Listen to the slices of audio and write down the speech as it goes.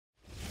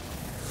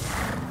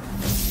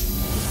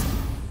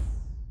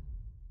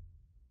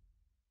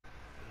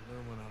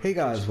Hey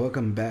guys,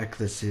 welcome back.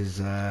 This is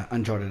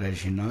Uncharted,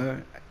 as you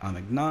know. I'm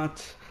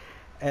Ignite,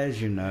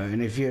 as you know,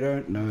 and if you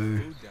don't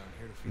know,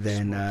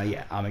 then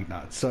yeah, I'm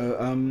Ignite.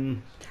 So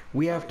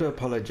we have to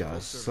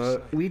apologize.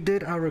 So we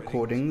did our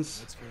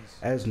recordings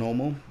as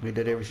normal. We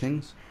did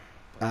everything.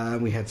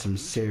 We had some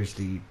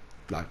seriously,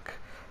 like,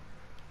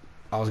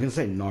 I was gonna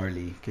say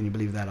gnarly. Can you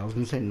believe that? I was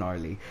gonna say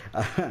gnarly.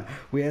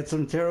 We had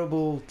some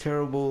terrible,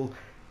 terrible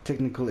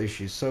technical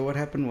issues. So what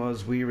happened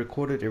was we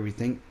recorded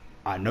everything.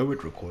 I know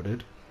it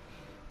recorded,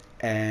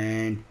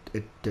 and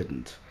it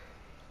didn't.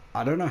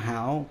 I don't know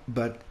how,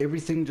 but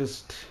everything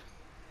just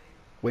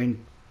went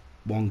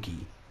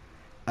wonky.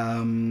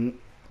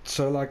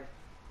 So like,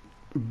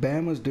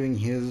 Bam was doing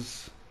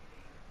his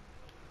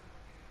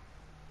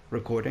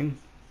recording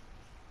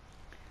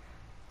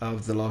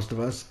of The Last of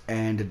Us,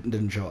 and it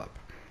didn't show up.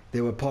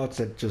 There were parts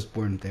that just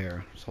weren't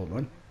there. So hold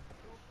on.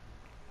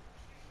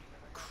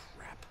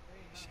 Crap.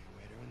 See a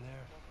waiter in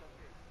there?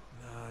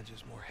 Nah,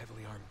 just more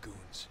heavily armed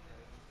goons.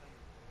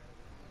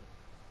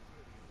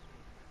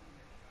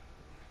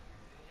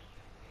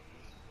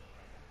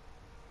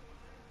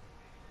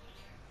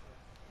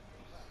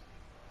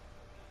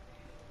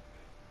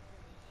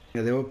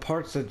 Yeah, there were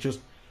parts that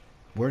just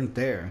weren't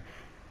there.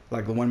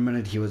 Like the 1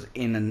 minute he was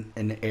in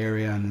an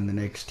area, and then the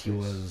next he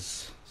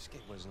was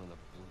Skate wasn't on the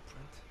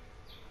blueprint.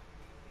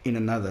 in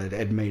another.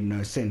 It made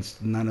no sense.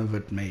 None of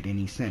it made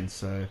any sense.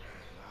 So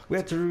we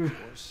had to. Of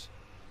course.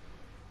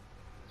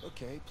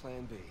 Okay,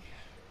 plan B.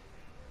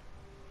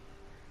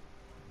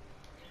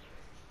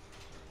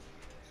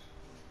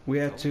 We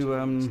had to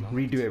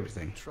redo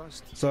everything.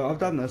 Trust. So I've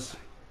done this.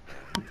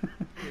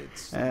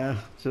 It's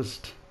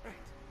Just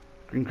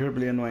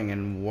incredibly annoying,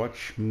 and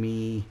watch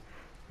me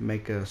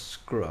make a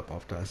screw up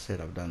after I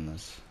said I've done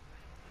this.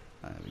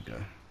 There we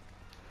go.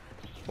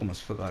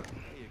 Almost forgot. there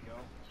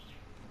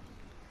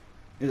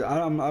you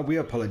go. We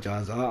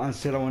apologize. I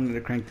said I wanted to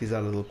crank these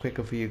out a little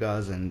quicker for you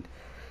guys, and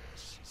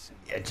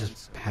it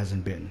just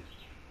hasn't been.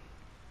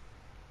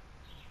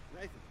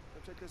 Nathan,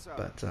 come check this out.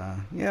 But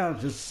yeah,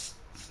 just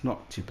it's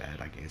not too bad,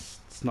 I guess.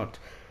 It's not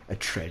a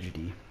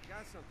tragedy.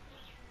 Got something.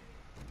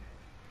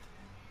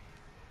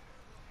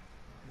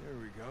 There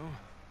we go.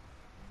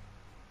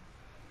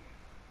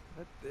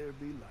 Let there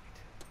be light.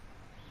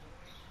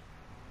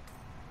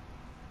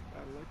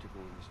 Got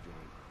electrical in this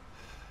joint.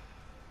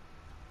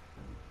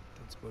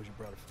 Don't suppose you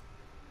brought a...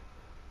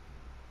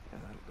 Yeah,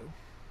 that'll do.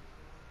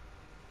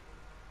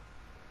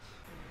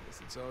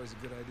 Guess it's always a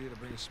good idea to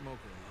bring a smoker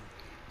along.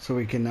 So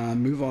we can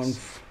move on Need to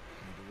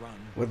run.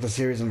 with the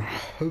series, and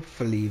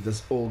hopefully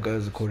this all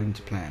goes according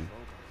to plan.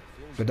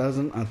 If it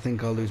doesn't, I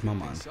think I'll lose my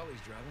mind.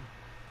 Sully's driving.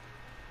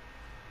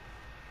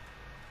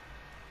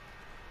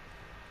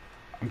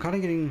 I'm kind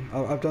of getting...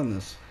 I've done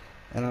this,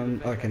 and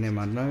I'm... Okay, never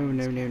mind. No.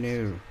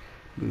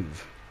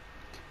 Move.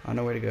 I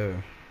know where to go.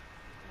 Really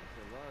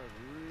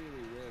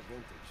rare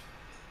vintage.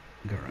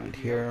 Go around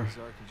here.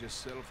 Can just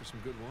settle for some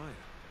good wine.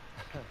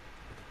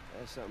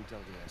 That's something to tell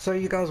you. So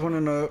you guys want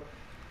to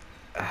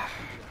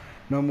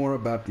know more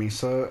about me.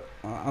 So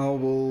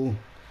I'll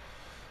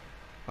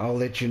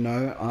let you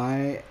know.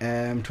 I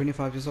am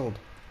 25 years old.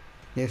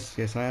 Yes,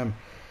 I am.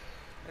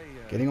 Hey,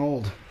 Getting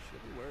old.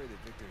 should be worried that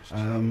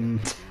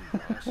Victor's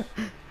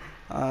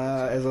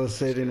As I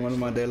said in one of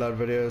my daylight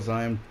videos,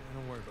 I am...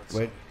 Don't worry about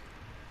Wait. Sully.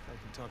 I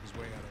can talk his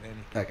way out of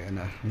anything. Okay,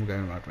 no, I'm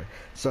going the right way.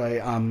 So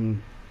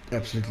I'm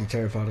absolutely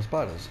terrified of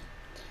spiders.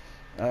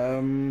 I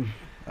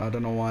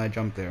don't know why I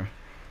jumped there.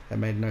 That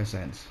made no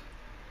sense.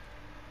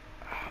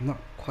 I'm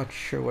not quite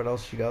sure what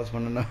else you guys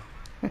want to know.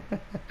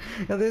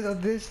 Now,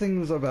 there's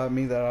things about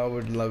me that I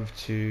would love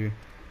to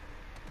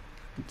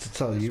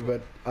tell you,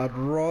 but I'd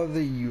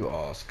rather you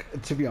ask,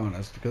 to be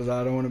honest, because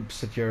I don't want to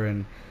sit here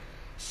and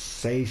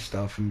say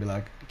stuff and be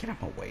like, get out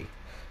of my way.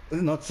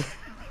 Not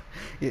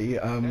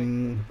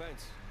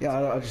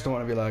I just don't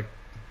want to be like,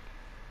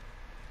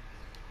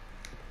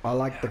 I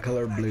like the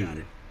color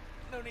blue,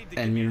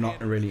 and you're not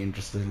really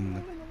interested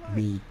in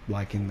me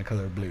liking the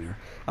color blue.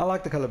 I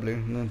like the color blue,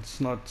 and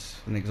it's not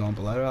an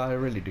example. I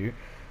really do.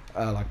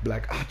 I like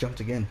black. I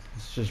jumped again.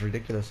 It's just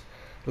ridiculous.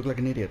 Look like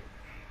an idiot.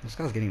 This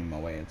guy's getting in my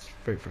way. It's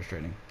very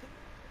frustrating.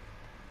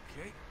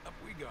 Okay, up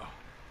we go.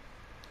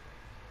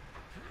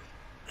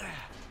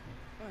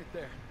 Right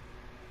there.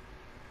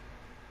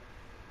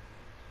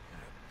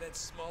 That's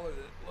smaller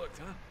than it looked,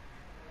 huh?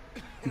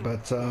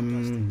 But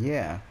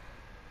yeah,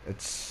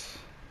 it's...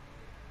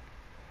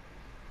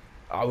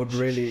 I would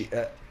really...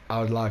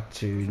 I would like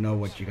to know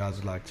what you guys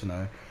would like to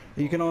know.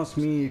 You can ask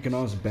me, you can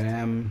ask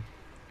Bam,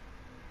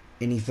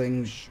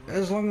 anything,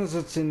 as long as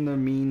it's in the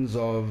means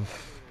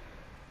of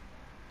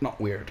not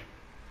weird.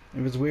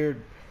 If it's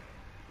weird,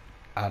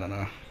 I don't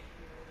know.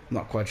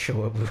 Not quite sure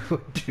what we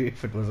would do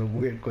if it was a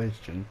weird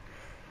question.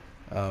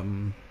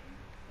 I'm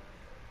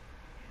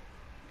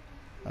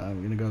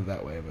gonna go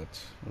that way, but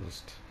we'll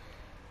just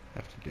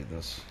have to do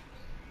this.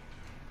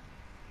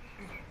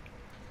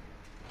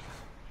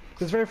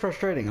 It's very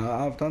frustrating.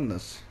 I've done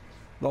this.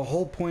 The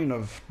whole point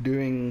of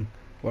doing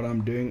what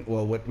I'm doing,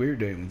 well, what we're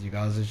doing with you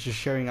guys, is just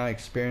sharing our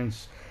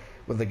experience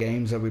with the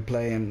games that we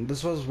play, and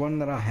this was one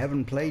that I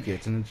haven't played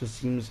yet, and it just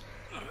seems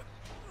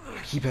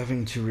I keep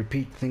having to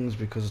repeat things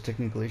because of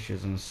technical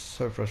issues, and it's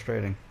so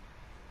frustrating.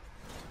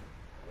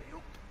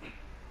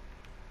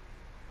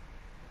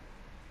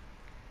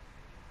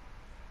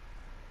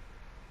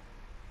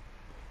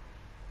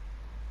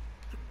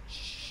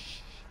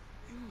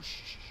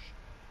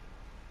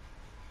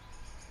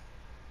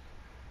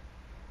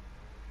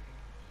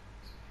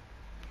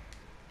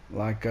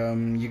 Like,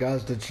 you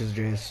guys did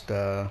suggest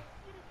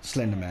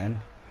Slender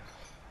Man,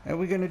 and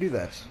we're gonna do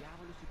that.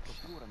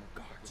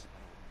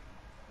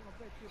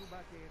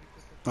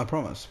 I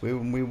promise, we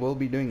will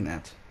be doing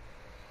that.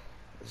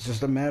 It's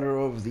just a matter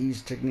of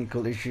these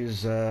technical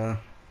issues. You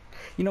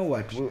know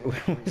what?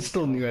 We're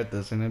still new at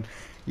this, and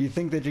you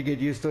think that you get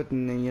used to it,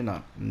 and then you're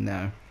not.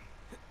 No.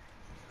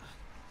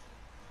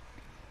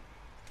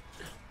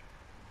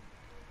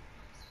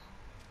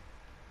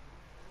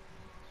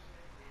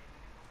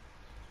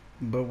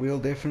 But we'll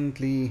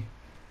definitely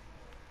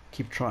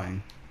keep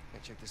trying. Hey,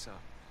 check this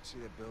out. See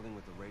that building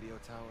with the radio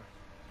tower?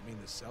 You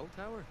mean the cell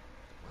tower?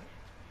 What?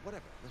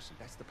 Whatever. Listen,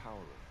 that's the power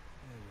room.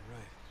 Yeah, you're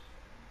right.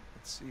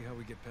 Let's see how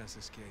we get past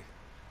this gate.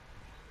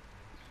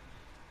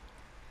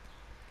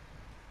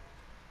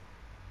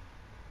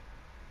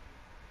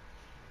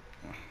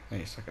 Hey,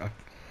 it's like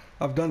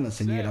I've done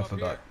this and yet I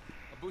forgot.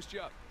 I'll boost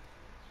you up.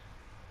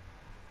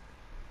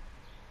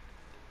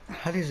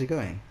 How is it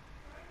going?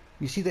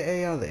 You see the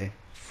AI there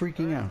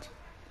freaking out.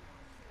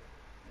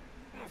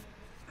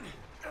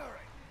 All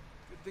right.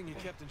 Good thing you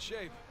kept in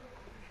shape.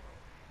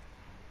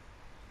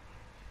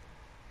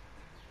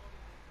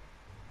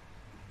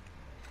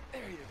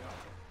 There you go.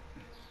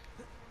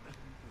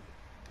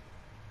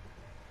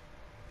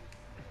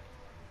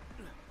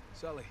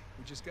 Sully,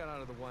 we just got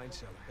out of the wine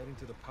cellar, heading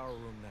to the power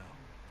room now.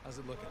 How's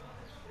it looking?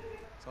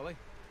 Sully?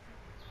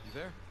 You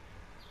there?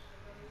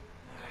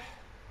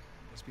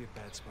 Must be a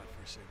bad spot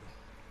for a signal.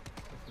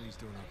 Hopefully he's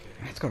doing okay.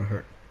 That's gotta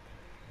hurt.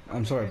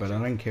 I'm sorry, but I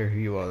don't care who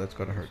you are. That's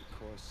gotta hurt. Of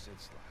course,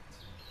 it's locked.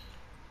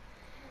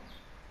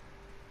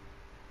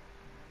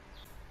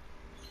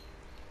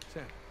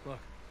 Sam, look.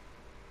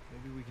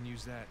 Maybe we can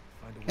use that.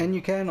 Find a way. And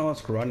you can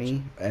ask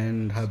Ronnie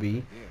and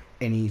hubby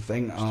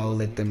anything. I'll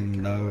let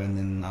them know, and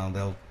then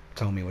they'll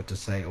tell me what to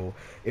say, or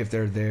if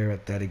they're there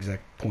at that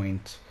exact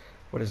point.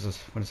 What is this?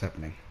 What is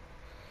happening?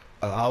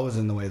 I was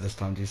in the way this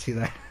time. Do you see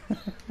that?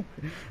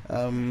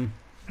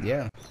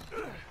 Yeah.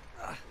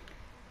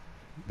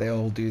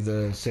 They'll do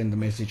the send the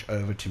message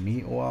over to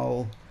me,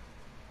 or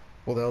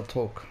they'll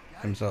talk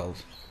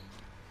themselves.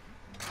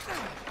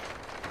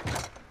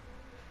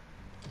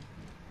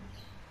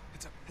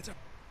 Heads up, heads up.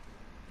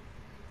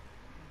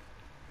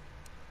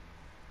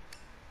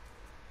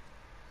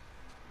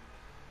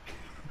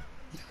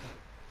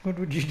 What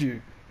would you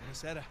do?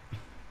 Buonasera.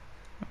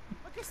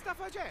 Ma che sta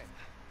facendo?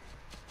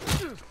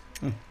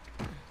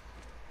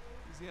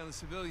 Easy on the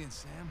civilians,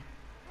 Sam.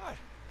 What?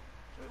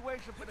 So he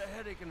wakes up with a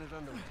headache in his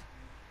underwear.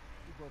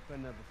 You both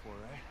been there before,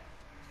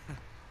 right?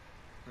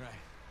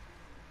 Right.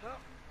 Well,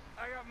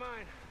 I got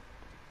mine.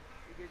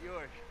 You get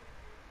yours.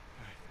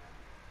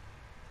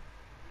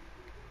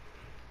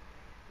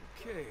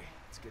 Okay,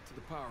 let's get to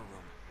the power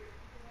room.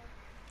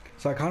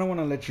 So I kind of want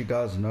to let you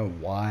guys know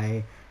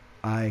why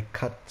I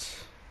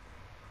cut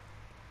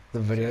the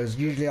videos.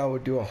 Usually I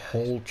would do a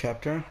whole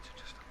chapter.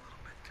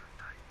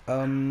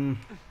 Yeah, well,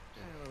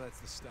 that's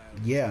the style.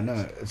 Yeah,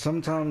 no.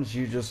 Sometimes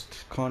you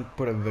just can't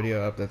put a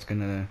video up that's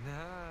gonna Nah,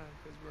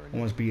 because we're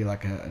almost be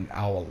like an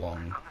hour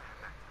long.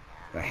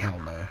 Hell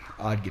no,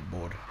 I'd get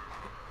bored.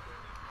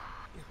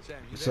 Sam,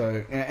 you there?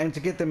 So, and to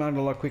get them out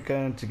a lot quicker,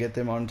 and to get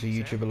them onto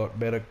YouTube a lot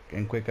better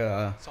and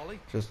quicker, Sully?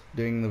 just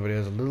doing the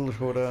videos a little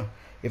shorter,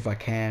 if I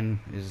can,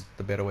 is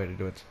the better way to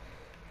do it.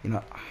 You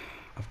know,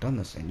 I've done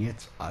this and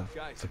yet I'm Guys,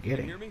 can you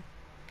forgetting. hear me?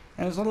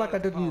 And it's not like I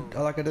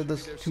did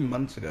this 2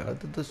 months ago. I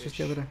did this just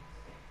the other day.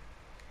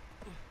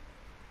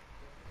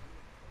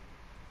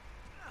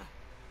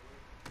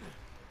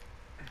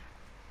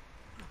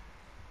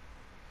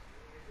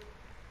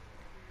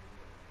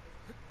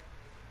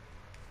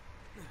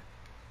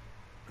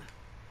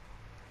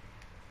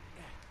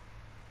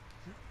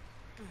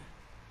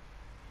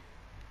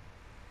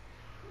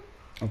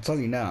 I'll tell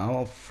you now,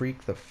 I'll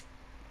freak the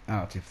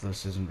out if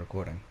this isn't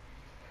recording.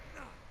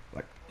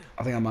 Like,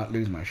 I think I might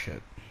lose my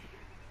shit.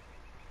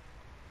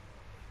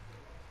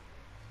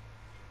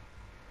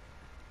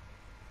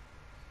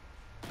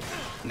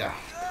 No.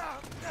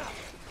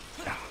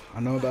 I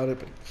know about it,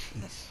 but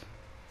jeez.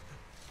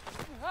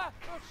 Oh,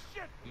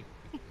 shit!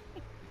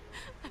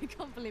 I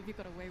can't believe you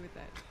got away with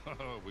that.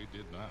 Oh, we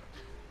did not.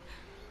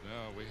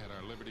 No, we had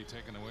our liberty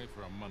taken away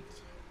for a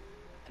month.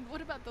 And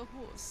what about the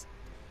horse?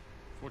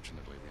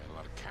 Fortunately, we had a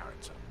lot of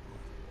carrots on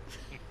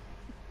board.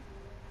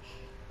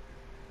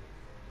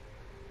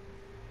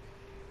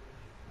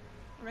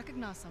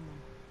 Recognize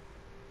someone.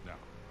 No.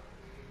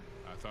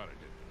 I thought I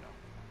did, but no.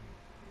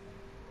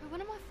 But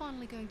when am I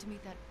finally going to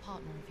meet that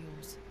partner of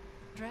yours?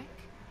 Drake?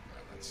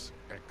 Well, that's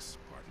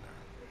ex-partner.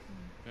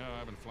 Yeah,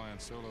 I've been flying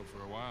solo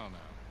for a while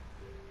now.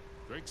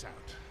 Drake's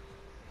out.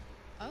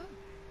 Oh,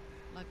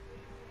 like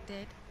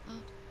dead,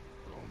 sweetheart?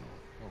 Oh, no.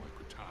 More like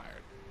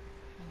retired.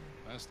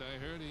 Last I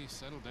heard, he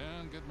settled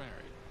down, got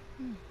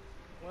married.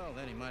 Well,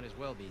 then he might as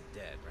well be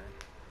dead,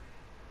 right?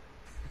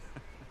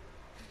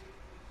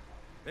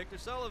 Victor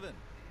Sullivan.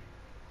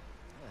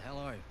 How the hell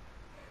are you?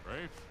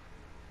 Rafe?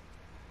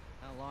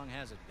 How long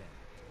has it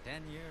been?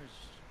 10 years?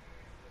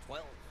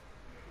 12?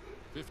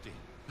 15.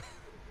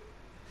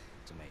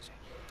 It's amazing.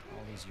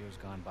 All these years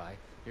gone by,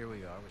 here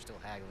we are, we're still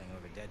haggling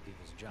over dead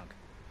people's junk.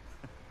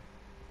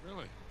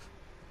 Really?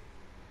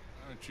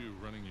 Aren't you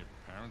running your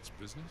parents'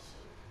 business?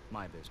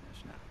 My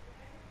business now.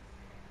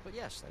 But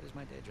yes, that is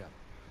my day job.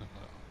 Well,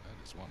 that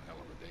is one hell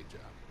of a day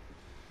job.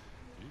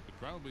 You could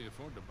probably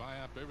afford to buy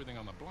up everything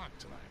on the block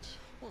tonight.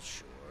 Well,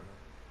 sure.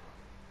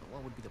 But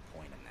what would be the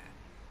point in that?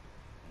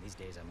 And these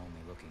days I'm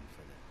only looking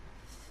for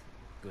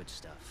the good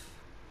stuff.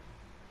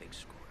 Big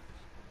scores.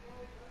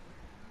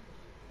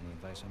 Any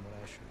advice on what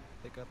I should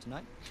pick up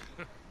tonight?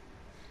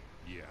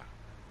 Yeah,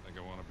 I think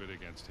I want to bid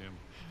against him.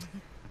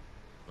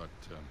 But,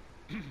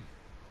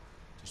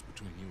 just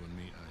between you and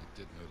me, I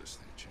did notice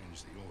they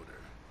changed the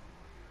order.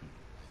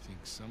 I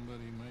think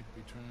somebody might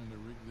be trying to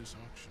rig this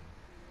auction.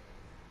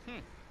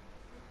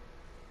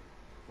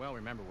 Well,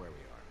 remember where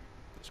we are.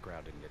 This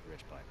crowd didn't get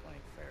rich by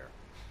playing fair.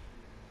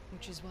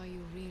 Which is why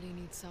you really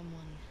need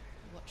someone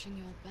watching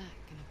your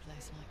back in a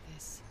place like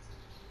this.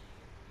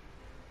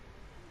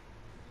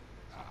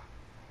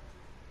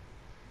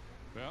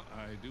 Well,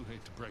 I do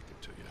hate to break it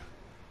to you.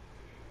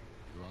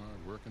 You are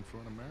working for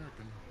an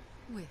American.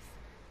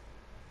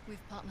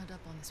 We've partnered up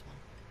on this one.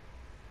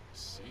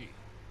 See.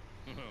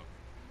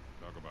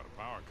 Talk about a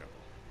power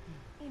couple.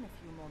 In a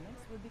few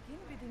moments, we'll begin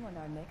bidding on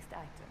our next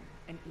item,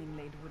 an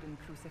inlaid wooden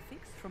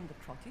crucifix from the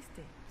Trot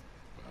estate.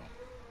 Well,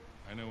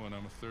 I know when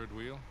I'm a third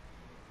wheel.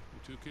 You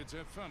two kids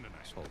have fun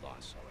tonight. Just hold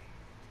on, Sully.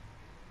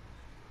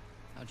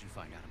 How'd you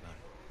find out about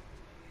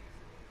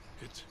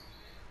it? It?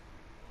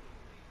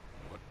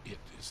 What it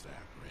is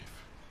that,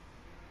 Rafe?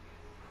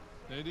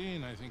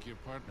 Nadine, I think your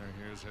partner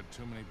here has had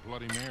too many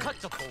Bloody Marys. Cut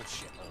the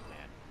bullshit, old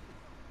man.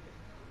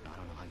 I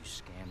don't know how you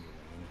scammed your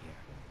way in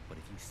here, but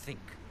if you think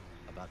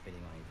about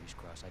bidding on Avery's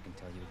Cross, I can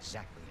tell you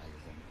exactly how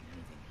you're going to be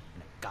leaving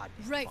in a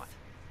goddamn Rafe! fun.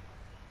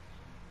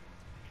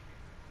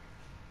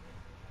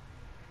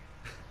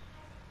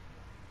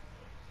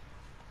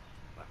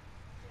 Well,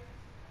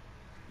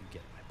 you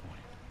get my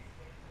point.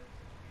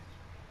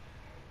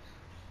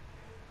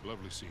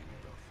 Lovely seeing you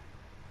both.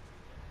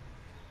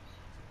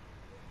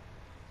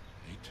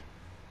 Nate?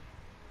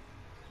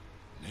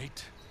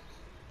 Nate?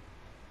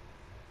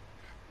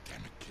 God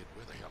damn it, kid,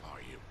 where the hell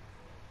are you?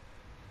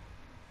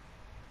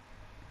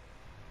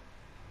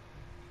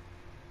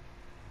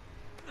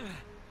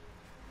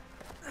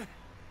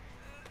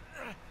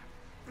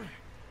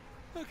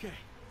 Okay.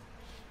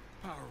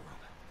 Power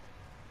room.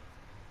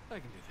 I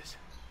can do this.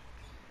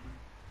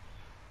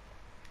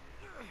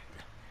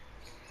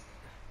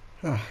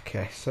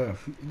 Okay, so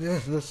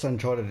this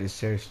Uncharted is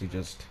seriously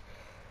just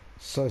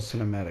so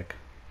cinematic.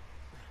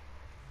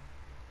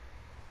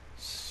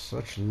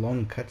 Such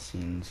long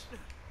cutscenes.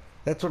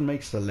 That's what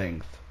makes the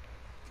length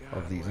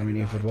of these. I mean,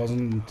 if it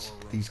wasn't,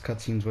 these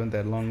cutscenes weren't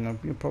that long,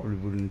 you probably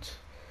wouldn't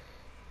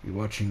be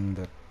watching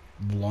the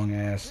long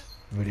ass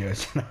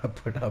videos that I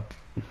put up.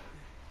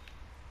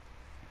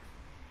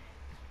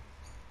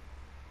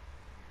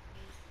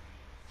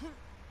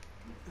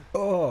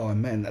 Oh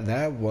man,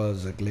 that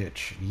was a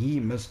glitch. He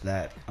missed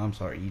that. I'm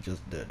sorry, he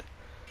just did.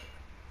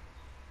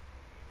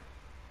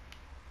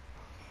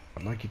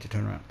 I'd like you to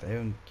turn around.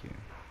 Thank you.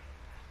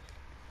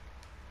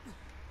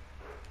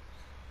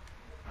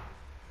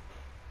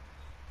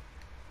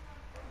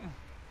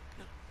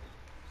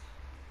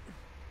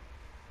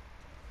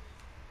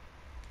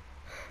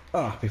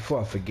 Ah,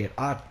 before I forget,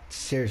 I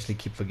seriously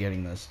keep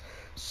forgetting this.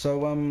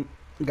 So,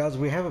 guys,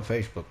 we have a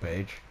Facebook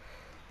page.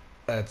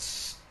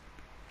 That's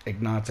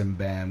Ignite and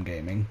Bam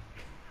Gaming,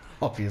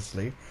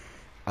 obviously.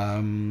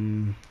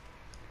 You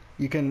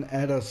can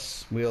add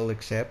us, we'll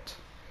accept,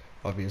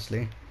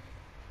 obviously.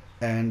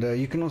 And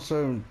you can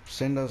also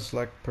send us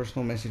like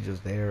personal messages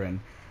there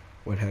and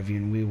what have you,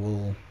 and we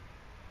will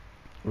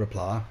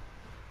reply.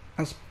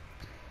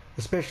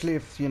 Especially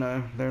if, you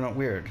know, they're not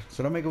weird.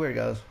 So don't make it weird,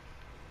 guys.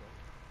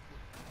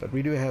 But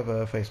we do have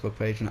a Facebook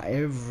page, and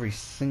every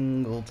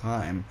single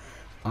time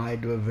I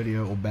do a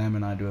video, or Bam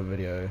and I do a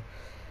video,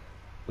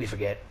 we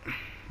forget.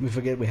 We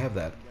forget we have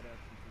that.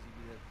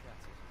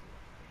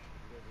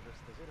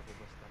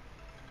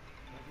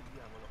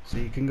 So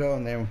you can go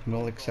on there and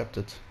we'll accept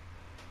it.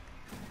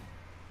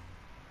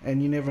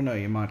 And you never know,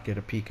 you might get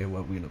a peek at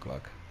what we look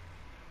like.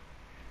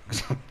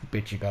 Because I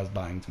bet you guys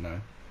dying to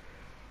know.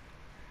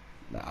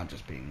 Nah, I'm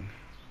just being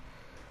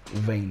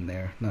vain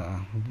there. No,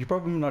 you're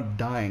probably not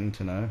dying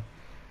to know.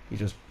 You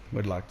just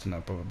would like to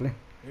know, probably.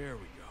 Here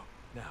we go.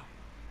 Now,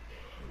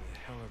 where the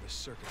hell are the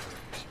circuit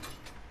breakers?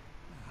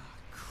 Ah,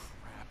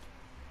 crap.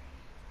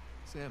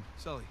 Sam,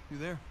 Sully, you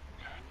there?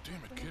 God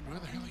damn it, kid, where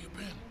the hell have you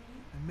been?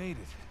 I made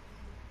it.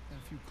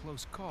 Had a few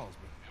close calls,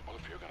 but... Yeah, well,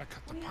 if you're gonna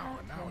cut the power,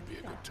 now would be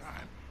a good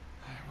time.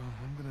 Well,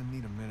 I'm gonna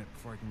need a minute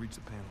before I can reach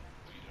the panel.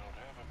 We don't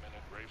have a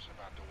minute. Rafe's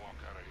about to walk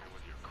out of here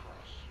with your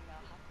cross.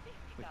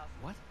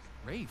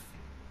 Rafe?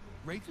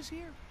 Rafe is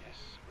here? Yes,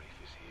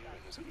 Rafe is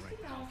here, and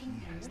right now he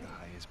has the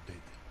highest bid.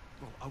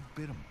 Well,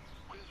 outbid him.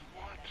 With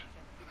what?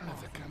 I don't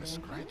have that kind of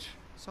scratch.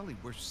 Sully,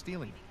 we're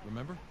stealing,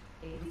 remember?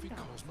 What if he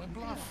calls my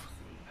bluff?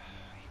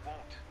 He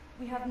won't.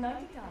 We have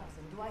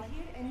 90,000. Do I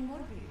hear any more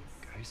bids?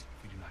 Guys,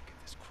 if we do not get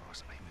this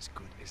cross, I am as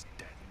good as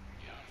dead.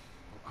 Yeah.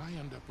 Well, I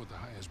end up with the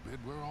highest bid,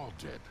 we're all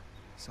dead.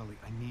 Sully,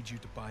 I need you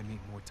to buy me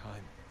more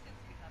time.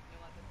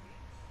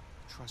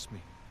 Trust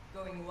me.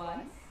 Going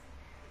once?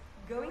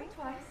 Going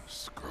twice?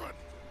 Screw it.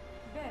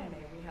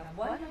 Bene, we have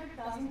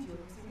 100,000 euros in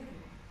the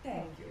room.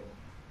 Thank you.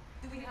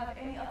 Do we have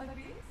any other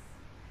bids?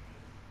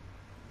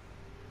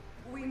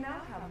 We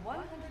now have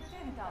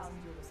 110,000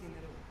 euros in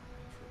the room.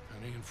 For a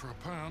penny and for a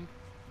pound.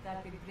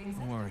 That bid brings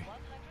Don't us worry.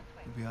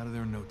 We'll be out of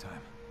there in no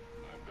time.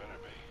 I better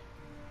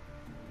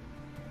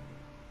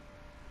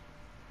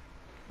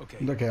be.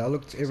 Okay. Okay, I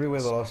looked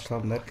everywhere the last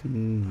time. That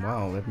can...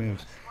 Wow, that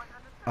moves.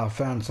 I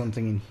found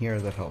something in here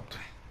that helped.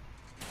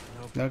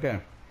 Nope. Okay.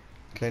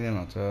 Clearly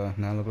not.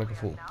 Now I look like a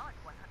fool.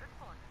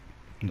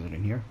 Nothing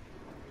in here.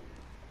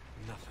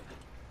 Nothing.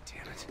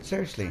 Damn it.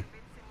 Seriously.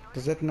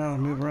 Does that now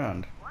move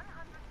around?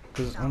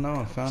 Because I know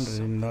I found it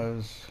in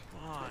those...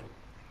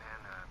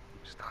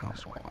 Come on.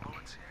 Come on.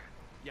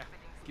 Yeah,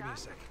 give me a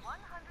sec.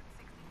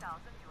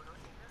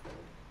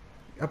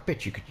 I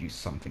bet you could use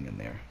something in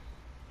there.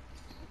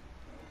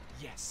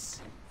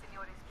 Yes.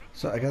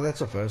 So, okay,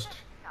 that's a first.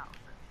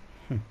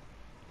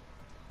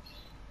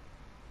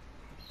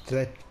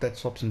 So that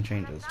swaps and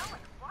changes.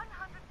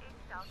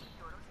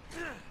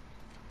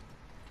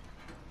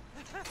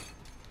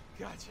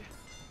 Gotcha.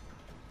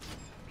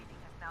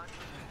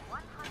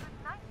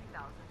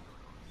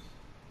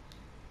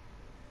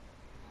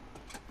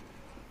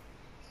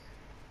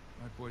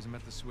 All right, boys, I'm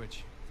at the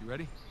switch. You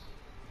ready?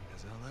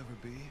 As I'll ever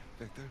be,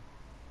 Victor.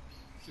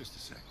 Just a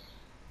sec.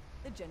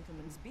 the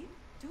gentleman's bid,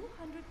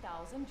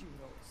 200,000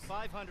 euros.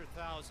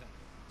 500,000.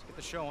 Let's get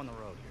the show on the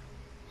road here.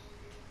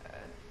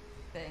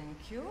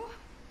 Thank you.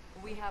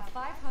 We have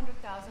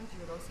 500,000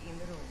 euros in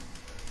the room.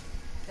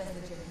 Does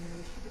the gentleman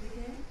wish to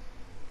begin?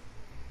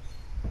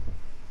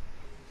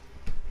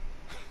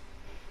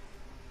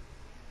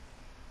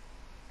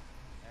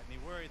 Had me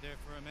worried there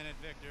for a minute,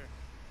 Victor.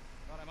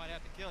 Thought I might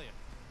have to kill you.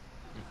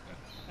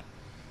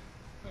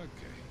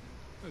 Okay,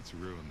 let's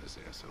ruin this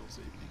asshole's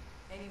evening.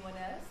 Anyone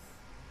else?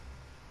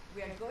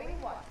 We are going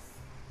once.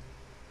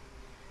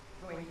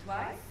 Going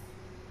twice?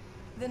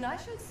 Then I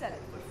shall sell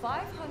it for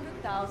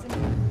 500,000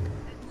 euros.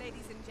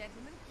 Ladies and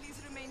gentlemen,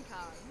 please remain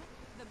calm.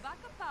 The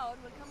backup power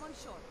will come on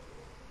shortly.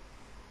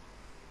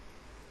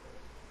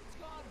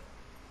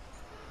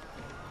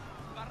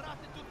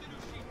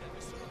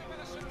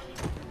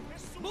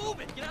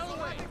 Move it! Get out of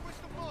the way!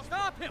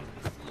 Stop him!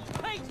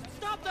 Hey!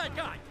 Stop that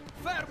guy!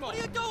 Fermo! What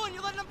are you doing?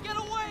 You're letting him get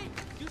away!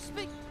 You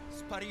speak...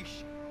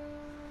 Sparisci.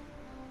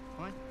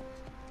 Fine.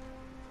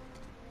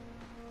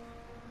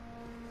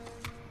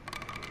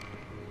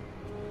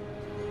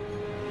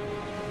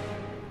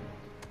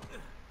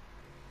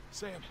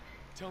 Sam,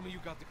 tell me you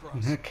got the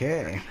cross.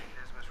 Okay.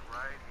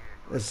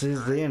 This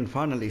is the end,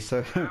 finally.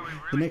 So,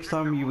 the next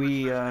time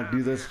we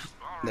do this,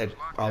 that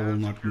I will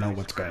not know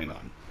what's going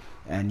on.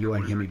 And you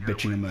won't hear me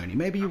bitching and moaning.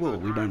 Maybe you will,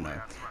 we don't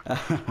know.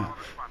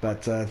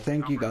 But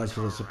thank you guys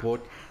for the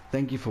support.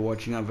 Thank you for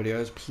watching our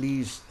videos.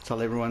 Please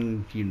tell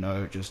everyone you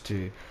know just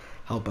to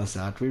help us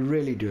out. We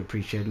really do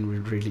appreciate it, and we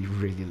really,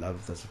 really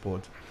love the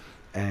support.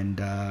 And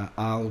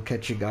I'll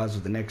catch you guys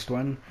with the next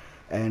one.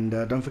 And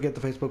don't forget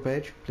the Facebook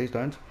page. Please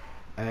don't.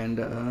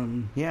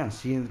 And yeah,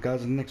 see you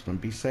guys in the next one.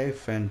 Be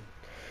safe, and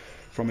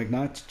from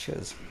Ignite,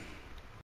 cheers.